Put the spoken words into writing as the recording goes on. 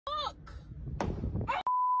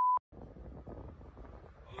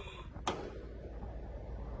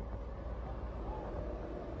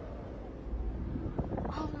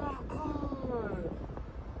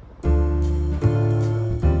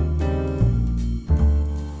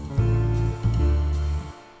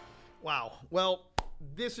Well,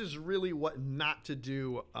 this is really what not to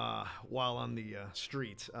do while on the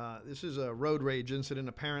streets. This is a road rage incident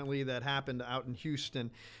apparently that happened out in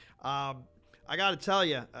Houston. I got to tell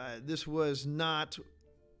you, this was not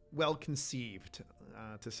well conceived,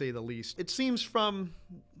 to say the least. It seems from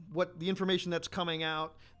what the information that's coming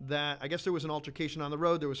out that I guess there was an altercation on the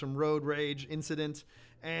road. There was some road rage incident,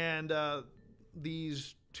 and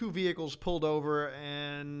these two vehicles pulled over,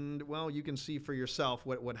 and well, you can see for yourself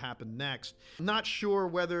what happened next. I'm not sure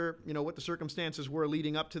whether, what the circumstances were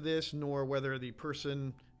leading up to this, nor whether the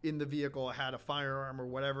person in the vehicle had a firearm or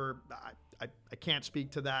whatever. I can't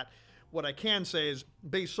speak to that. What I can say is,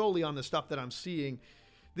 based solely on the stuff that I'm seeing,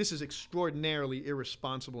 this is extraordinarily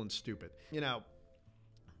irresponsible and stupid.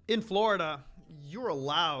 In Florida, you're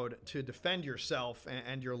allowed to defend yourself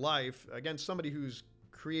and your life against somebody who's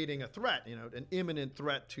creating a threat, an imminent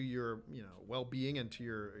threat to your, well-being and to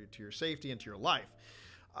your safety and to your life.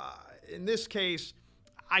 In this case,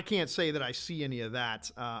 I can't say that I see any of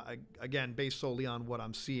that, again, based solely on what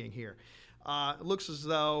I'm seeing here. It looks as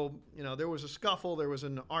though, there was a scuffle, there was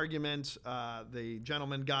an argument, the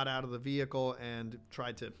gentleman got out of the vehicle and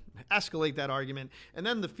tried to escalate that argument, and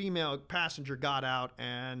then the female passenger got out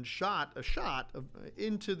and shot a shot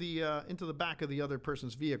into the back of the other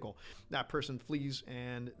person's vehicle. That person flees,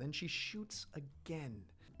 and then she shoots again.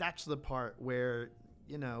 That's the part where,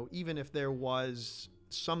 even if there was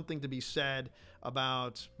something to be said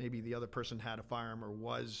about maybe the other person had a firearm or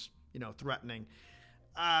was, threatening,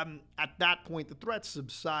 at that point, the threat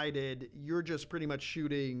subsided. You're just pretty much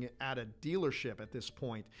shooting at a dealership at this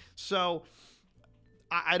point. So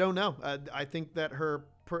I don't know. I think that her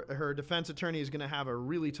defense attorney is going to have a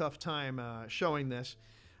really tough time showing this.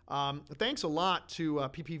 Thanks a lot to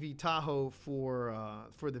PPV Tahoe for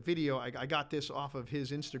the video. I got this off of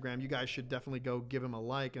his Instagram. You guys should definitely go give him a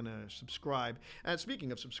like and a subscribe. And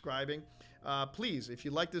speaking of subscribing, please, if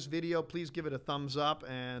you like this video, please give it a thumbs up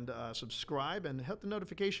and subscribe, and hit the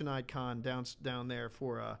notification icon down there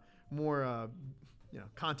for more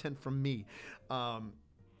content from me.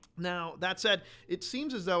 Now, that said, it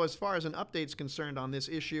seems as though, as far as an update's concerned on this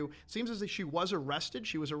issue, it seems as if she was arrested.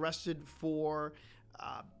 She was arrested for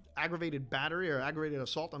aggravated battery, or aggravated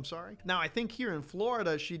assault, I'm sorry. Now, I think here in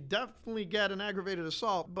Florida, she'd definitely get an aggravated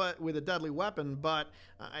assault, but with a deadly weapon, but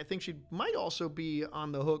I think she might also be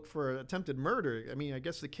on the hook for attempted murder. I mean, I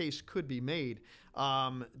guess the case could be made.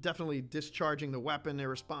 Definitely discharging the weapon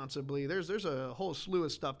irresponsibly. There's a whole slew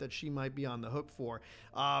of stuff that she might be on the hook for.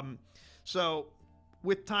 So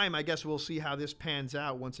with time, I guess we'll see how this pans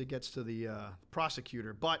out once it gets to the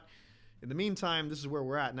prosecutor. But in the meantime, this is where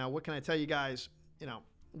we're at. Now, what can I tell you guys?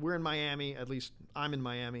 We're in Miami, at least I'm in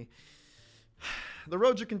Miami. The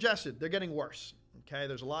roads are congested. They're getting worse. Okay,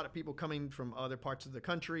 there's a lot of people coming from other parts of the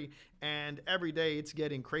country, and every day it's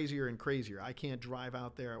getting crazier and crazier. I can't drive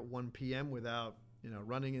out there at 1 p.m. without,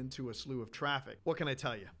 running into a slew of traffic. What can I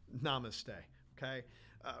tell you? Namaste, okay?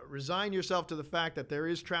 Resign yourself to the fact that there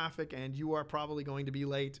is traffic, and you are probably going to be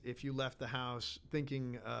late if you left the house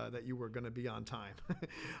thinking that you were going to be on time.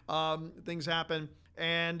 Things happen,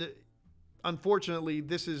 and unfortunately,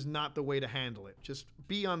 this is not the way to handle it. Just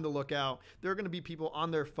be on the lookout. There are going to be people on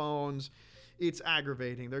their phones. It's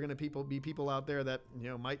aggravating. There are going to be people out there that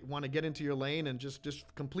might want to get into your lane and just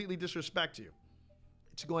completely disrespect you.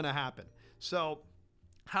 It's going to happen. So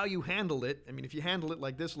how you handle it, I mean, if you handle it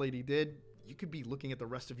like this lady did, you could be looking at the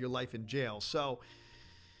rest of your life in jail. So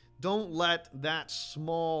don't let that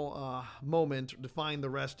small moment define the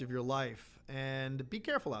rest of your life, and be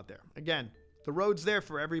careful out there. Again, the road's there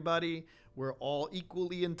for everybody. We're all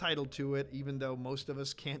equally entitled to it, even though most of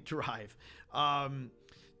us can't drive.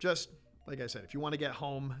 Just like I said, if you want to get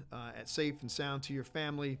home at safe and sound to your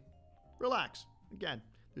family, relax. Again,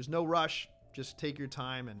 there's no rush. Just take your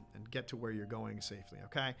time and get to where you're going safely,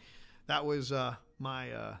 okay? That was my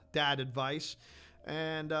dad advice.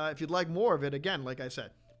 And if you'd like more of it, again, like I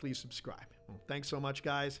said, please subscribe. Well, thanks so much,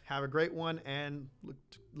 guys. Have a great one, and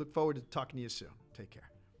look forward to talking to you soon. Take care.